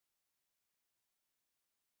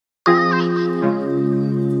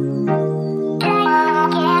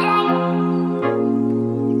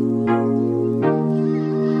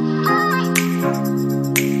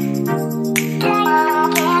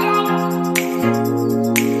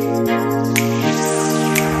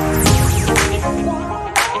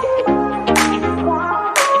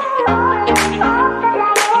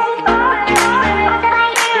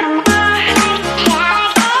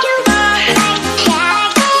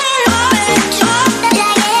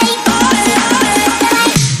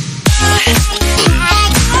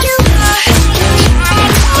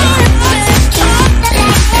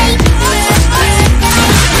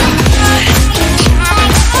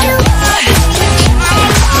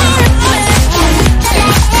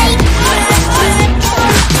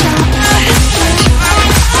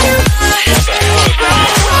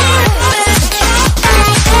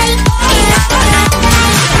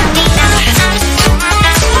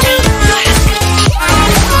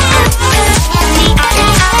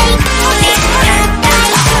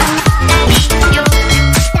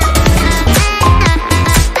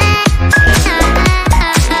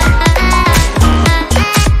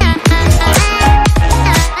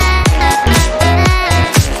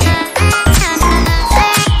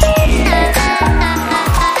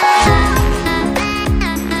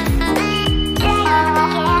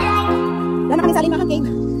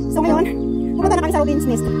Roben's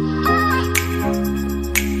Nest.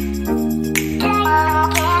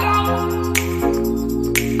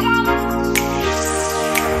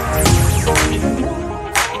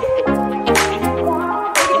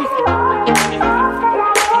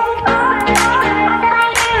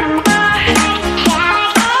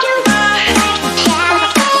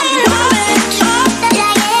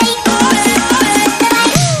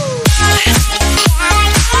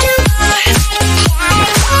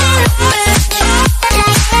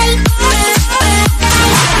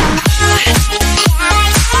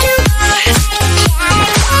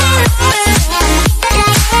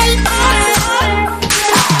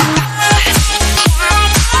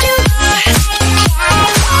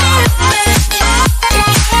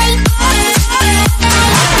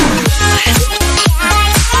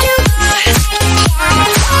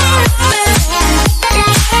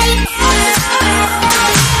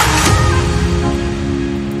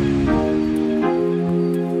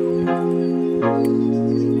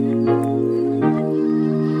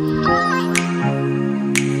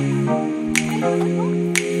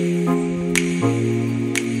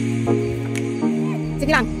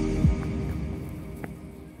 Sige lang.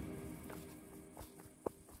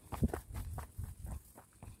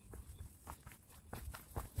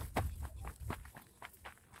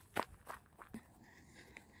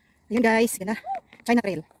 Ayan guys, ganda. China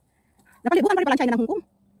Trail. Napalibutan pa rin pala ang China ng Hong Kong.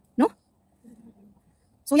 No?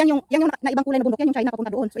 So yan yung na ibang kulay na bundok, yan yung China papunta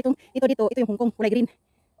doon. So ito yung Hong Kong, kulay green.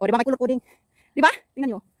 O di ba may kulot coding? Di ba?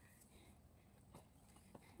 Tingnan nyo.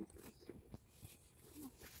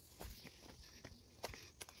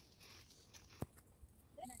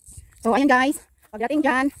 So ayan guys, pagdating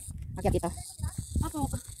dyan, akyat dito. Ako.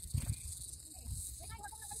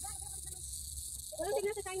 Walang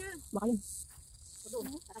tignan sa China. Baka yun.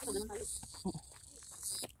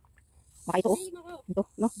 Baka ito. Ito,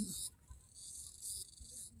 no?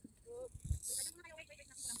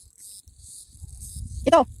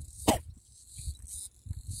 Ito.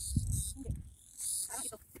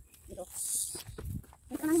 Ito.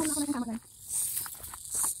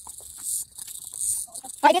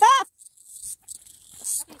 Ay, dito!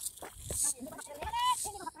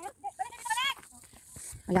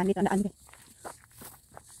 Ayan, dito ang daan.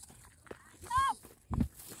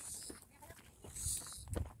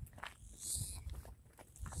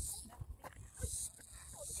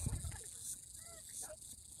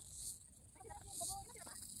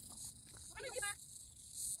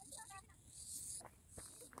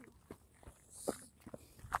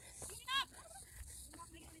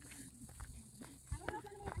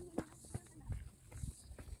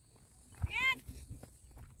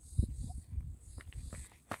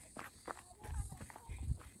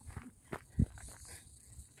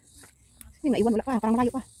 Naiwan, wala pa, parang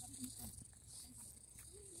malayo pa.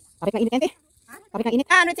 Tarik na init yan, tarik na init.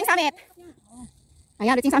 Reaching summit.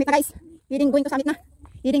 Ayan, reaching summit na guys. Going to summit na.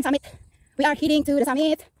 Heading summit. We are heading to the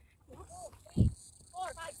summit.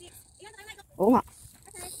 Oo nga.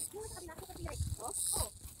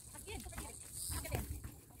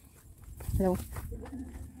 Hello.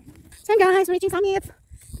 So guys, reaching summit.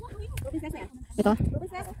 Ito.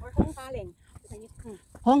 Hung Fa Leng.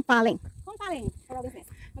 Hung Fa Leng. Hung Fa Leng.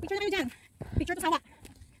 Picture na kayo dyan. Picture to sawa.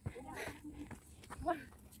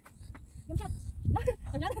 Yung shot.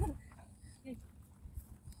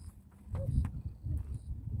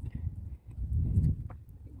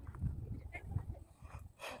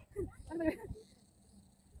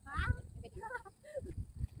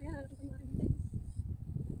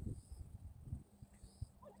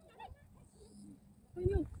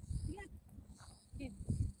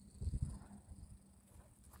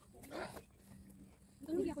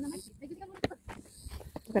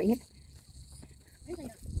 Super init.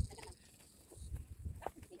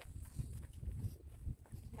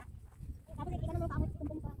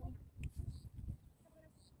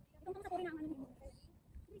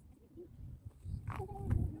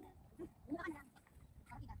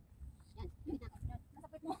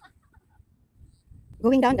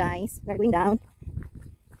 Going down guys, we're going down.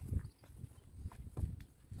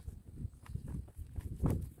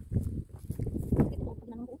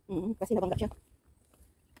 Kasi nabangga siya.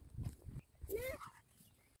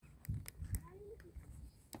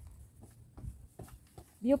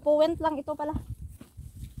 Viewpoint lang ito pala.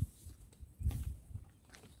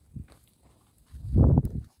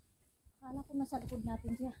 Akala ko nasa likod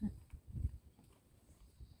natin siya.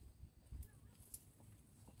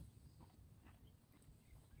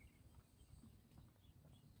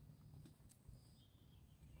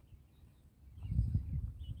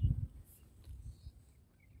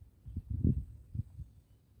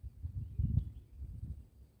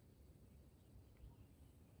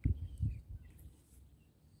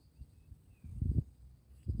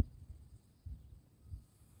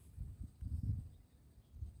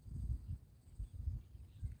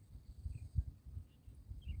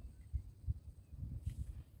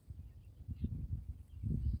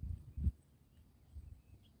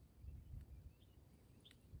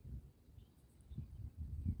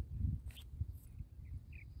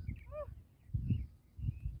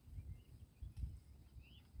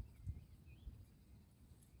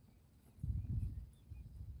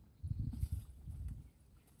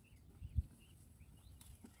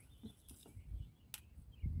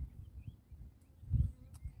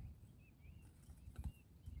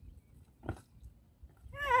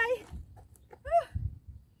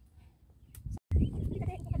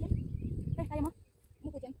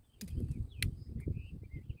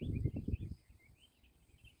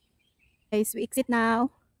 Guys, we exit now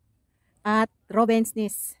at Roben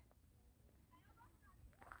Nest.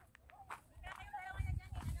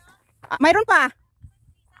 Mayroon pa.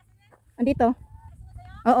 Andito.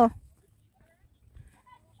 Oo.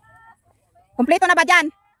 Kompleto na ba dyan?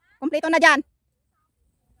 Kompleto na dyan.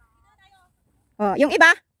 Oh, yung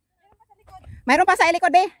iba? Mayroon pa sa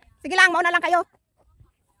likod, be. Sige lang, mauna lang kayo.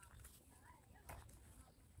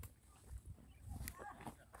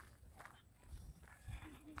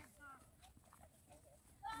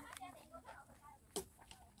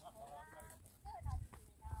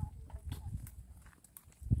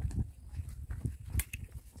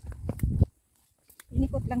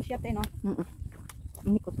 Inikot lang siya, no?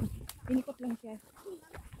 Inikot. Inikot lang siya.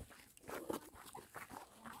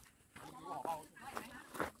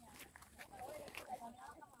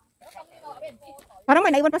 Parang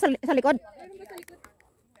may naiwan pa sa likod.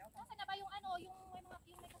 Kasi na ba yung ano, yung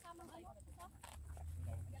may kasamang ano?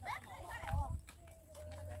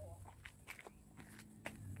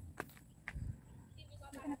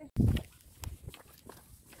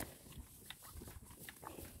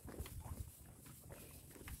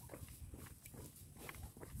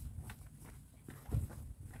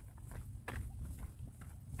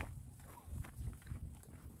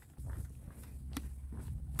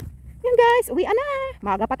 Yan guys, uwian na.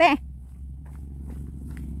 Maaga pa te.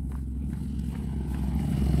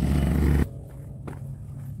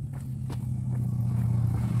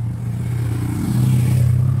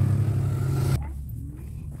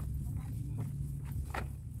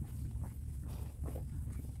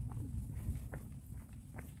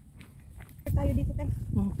 Tayo dito, te.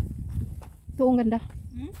 Ito ang ganda.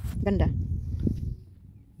 Ganda.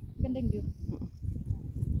 Ganda yung view.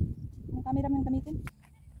 Ang camera mo yung gamitin?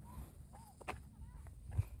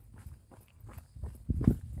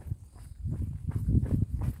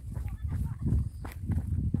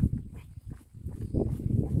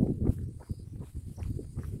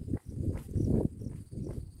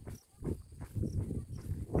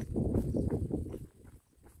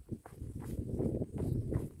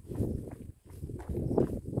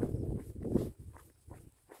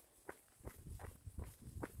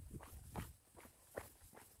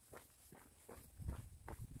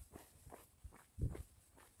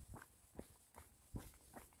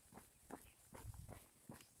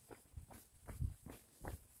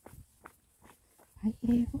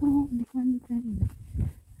 I have only one thing.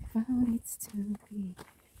 I found it to be.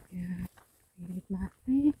 Yeah, with my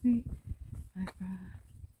baby, my brother.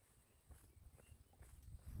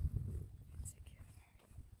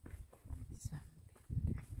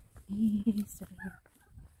 Easy. Just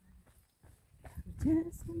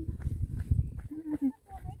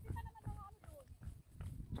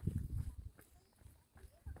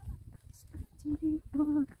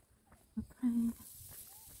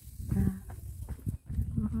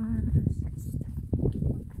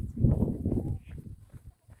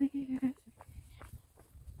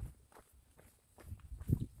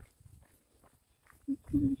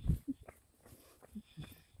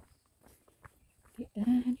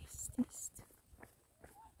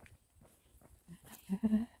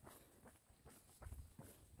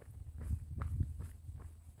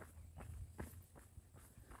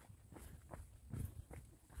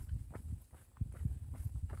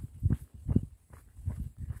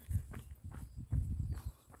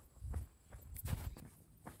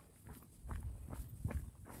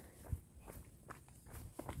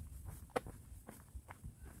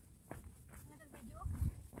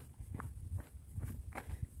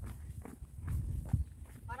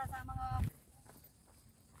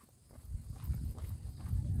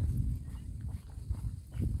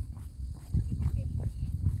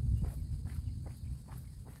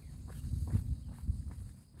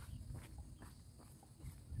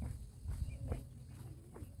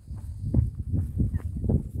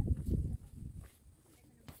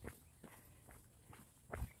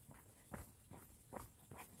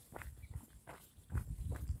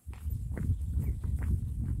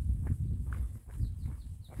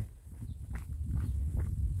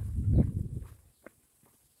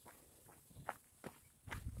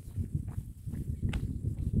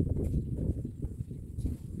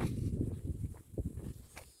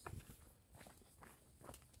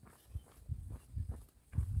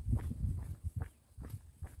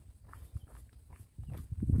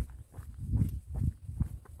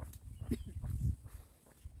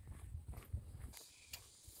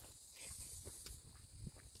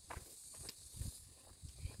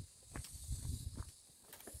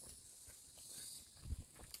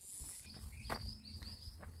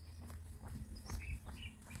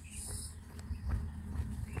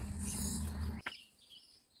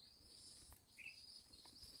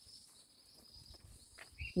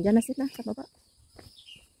Diyan na sila sa baba.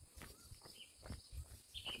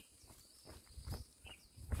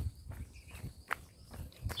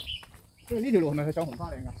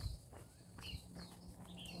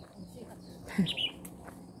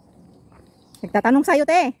 Nagtatanong sa'yo,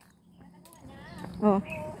 te. Oh.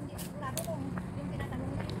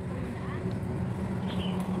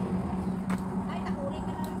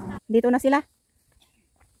 Dito na sila.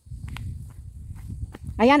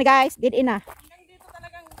 Ayan guys, dead in na. Dito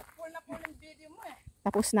talagang full na full yung video mo eh.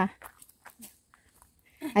 Tapos na.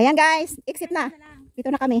 Ayan guys, exit na. Dito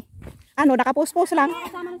na kami. Ano, nakapost-post lang.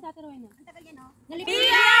 Kasama na sa Ate Rowena. Ang tagal yan, no? Roben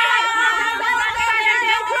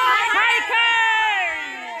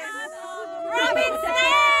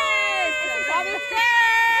Nest! Roben Nest!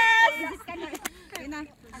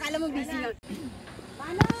 Akala mo busy yun.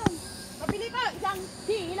 Paano? Pabili po, 1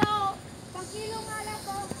 kilo. 1 kilo nga lang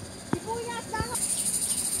po. Sibuyas lang.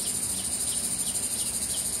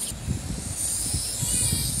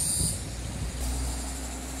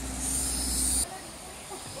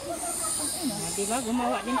 Diba,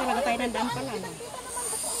 gumawa din talaga tayo ng dam pala. No?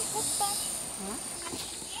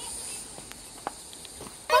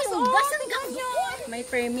 Basang ganyan. May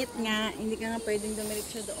permit nga. Hindi ka nga pwedeng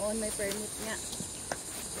dumiretso doon. May permit nga.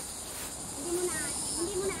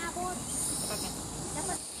 Hindi mo na abot.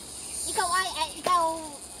 Dapat ikaw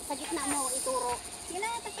sa gitna mo ituro. Sige na,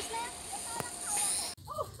 tapos na.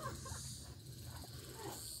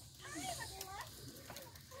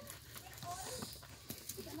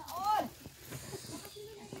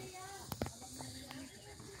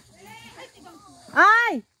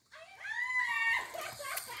 Ay!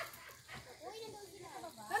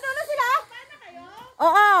 Nandun na sila?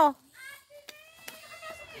 Oo!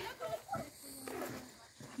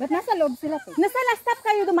 Ba't nasa loob sila po? Nasa last stop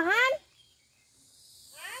kayo dumaan?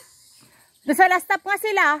 Nasa last stop nga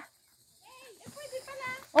sila. Pwede pala.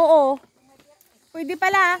 Oo. Pwede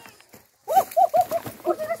pala.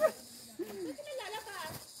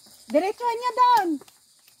 Diretsuhan niya doon.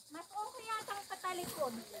 Mas okay yata ang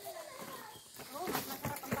katalikod.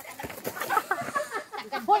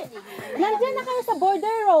 Hoy, nandiyan na kayo sa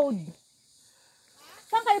border road.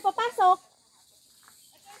 Saan kayo papasok?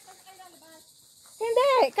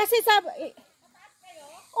 Hindi, kasi sa...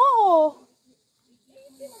 Oo.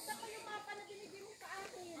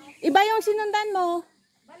 Iba yung sinundan mo.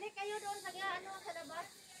 Balik kayo doon sa labas.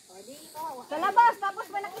 Sa labas, tapos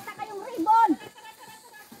may nakita kayong ribbon.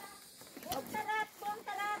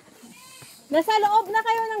 Nasa loob na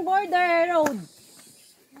kayo ng border road.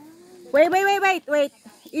 Wait.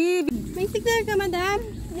 May signal ka, madam?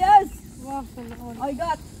 Yes. Wow, salaon. I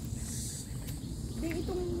got. Di,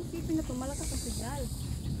 itong sisi na to, malakas ang signal.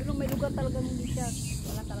 Pero may lugar talagang hindi siya.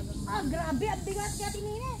 Wala talagang... Grabe, ang bigat kaya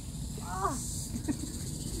tinini.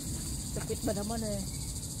 Sakit ba naman eh?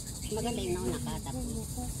 Maganda yung nakatapos.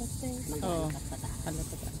 Oo.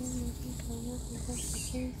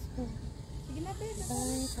 Sige natin.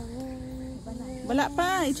 Wala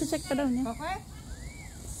pa, i-check pa daw niya. Okay?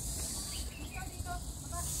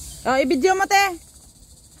 Oh, i-video mo, te.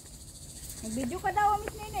 Nag-video ka daw,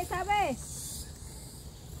 Miss Nene, sabi.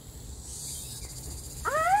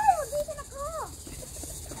 Ay, dito na ko.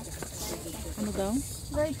 Ano daw?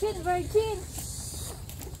 Virgin.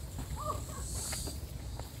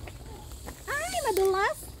 Ay,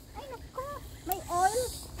 madulas. Ay, naku. May oil.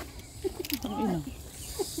 Ang ina.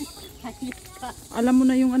 Alam mo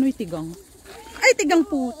na yung ano, tigang. Ay, tigang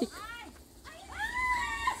putik.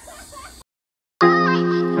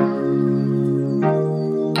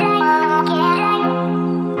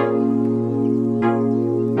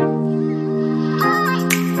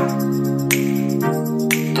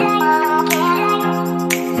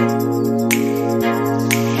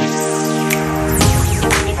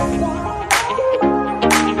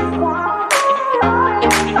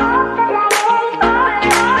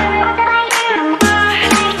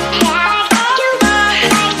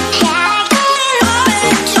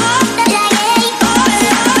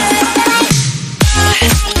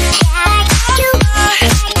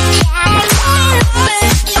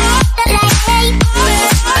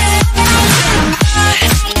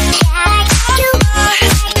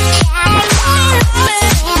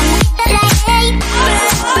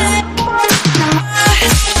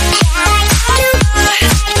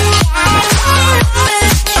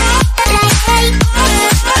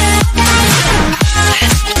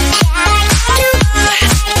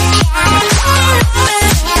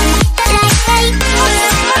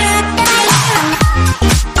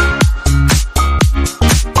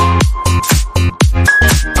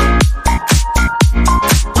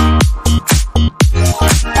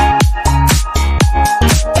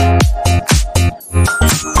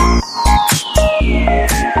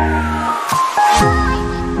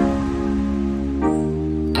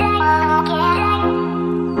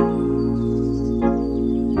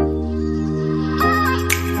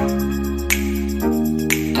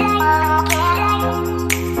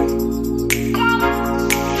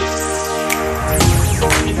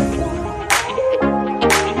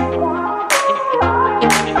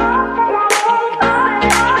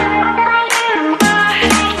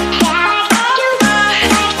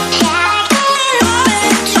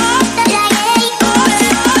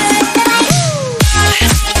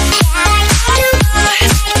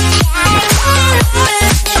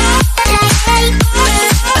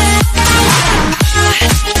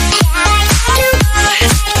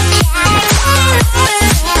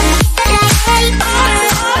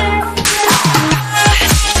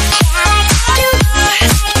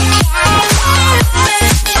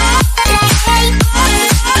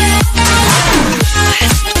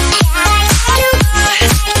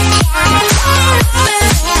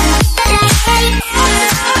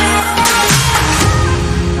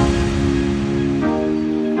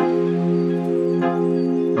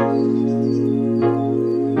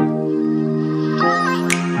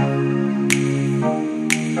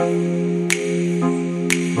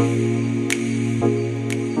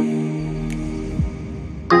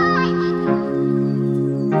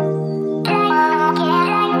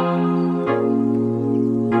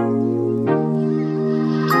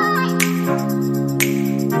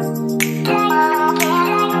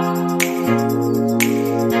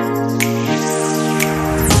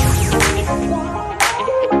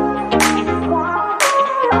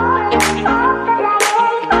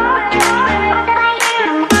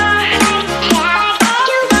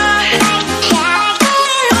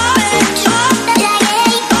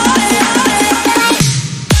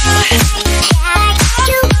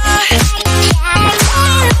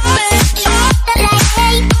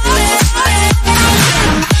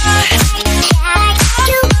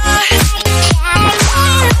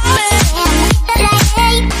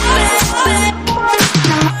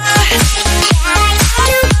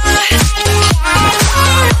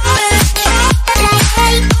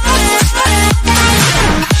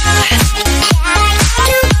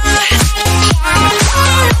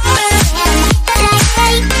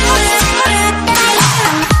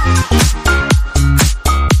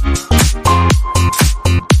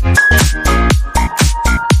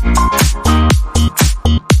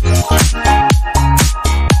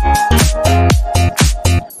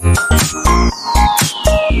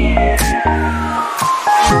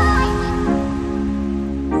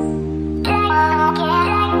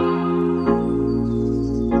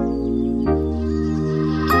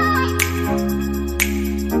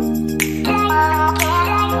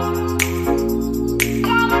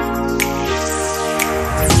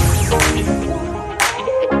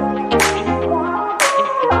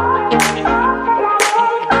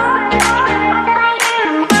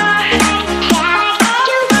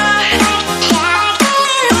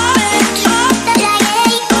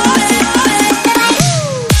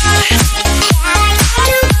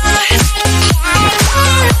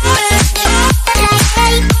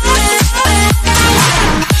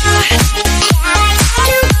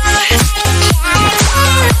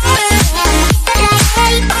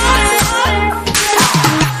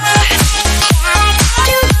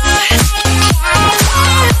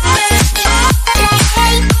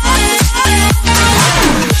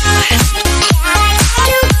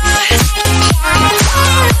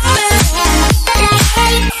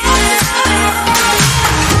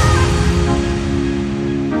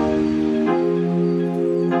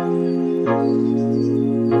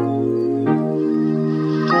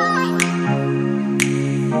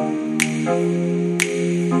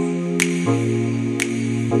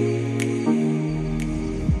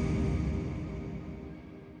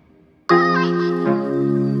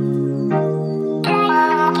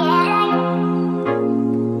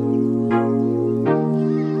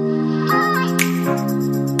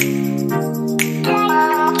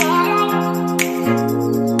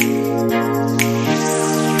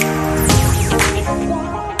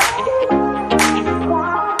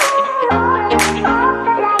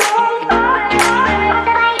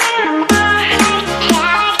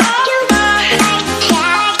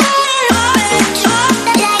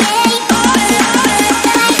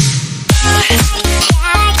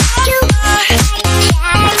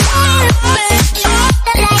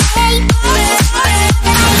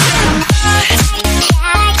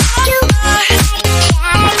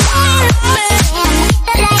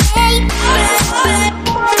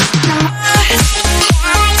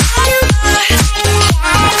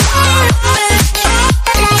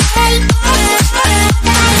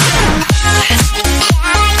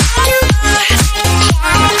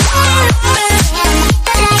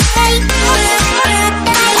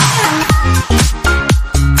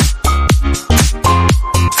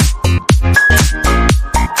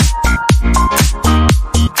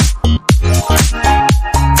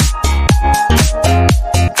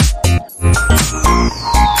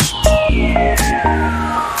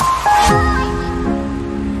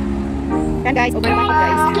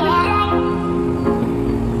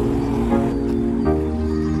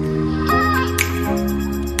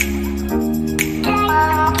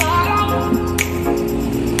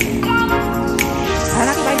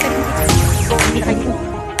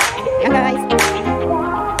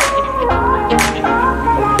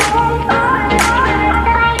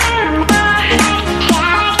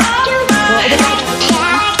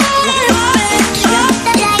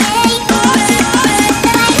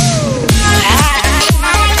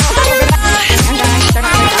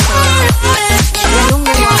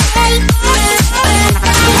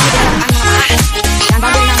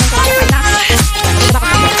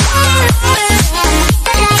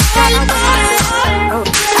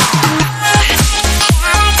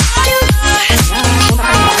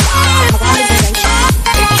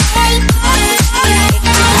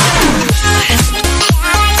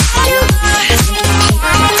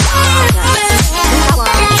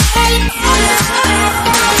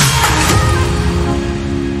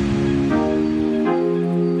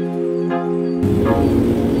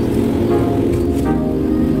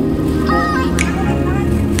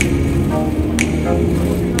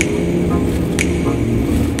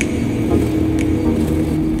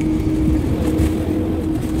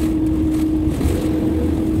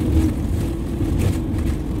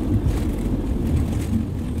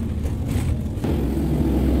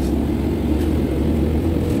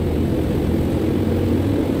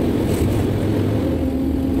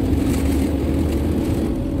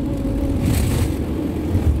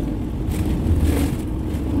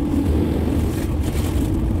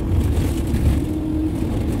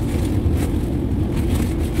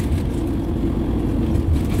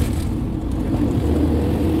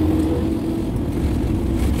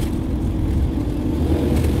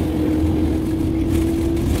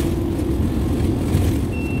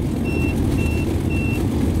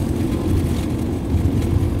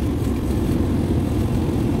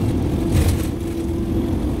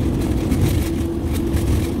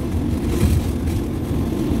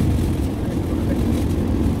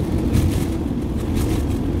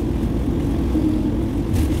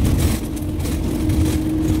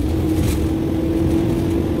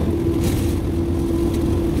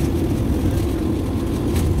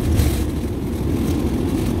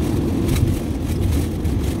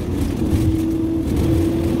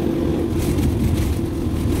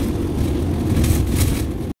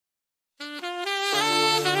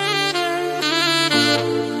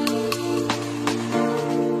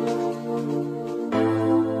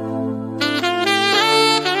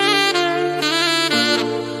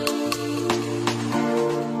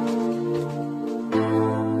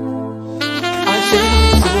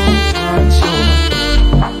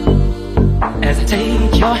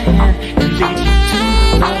 your hand and lead you to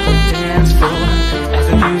the dance floor. As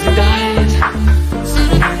the music dies,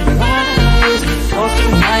 something in your eyes calls to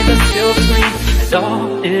mind a silver screen, and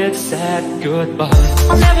all it's said goodbye.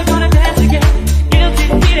 I'm never gonna dance again. Guilty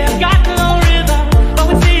feet have got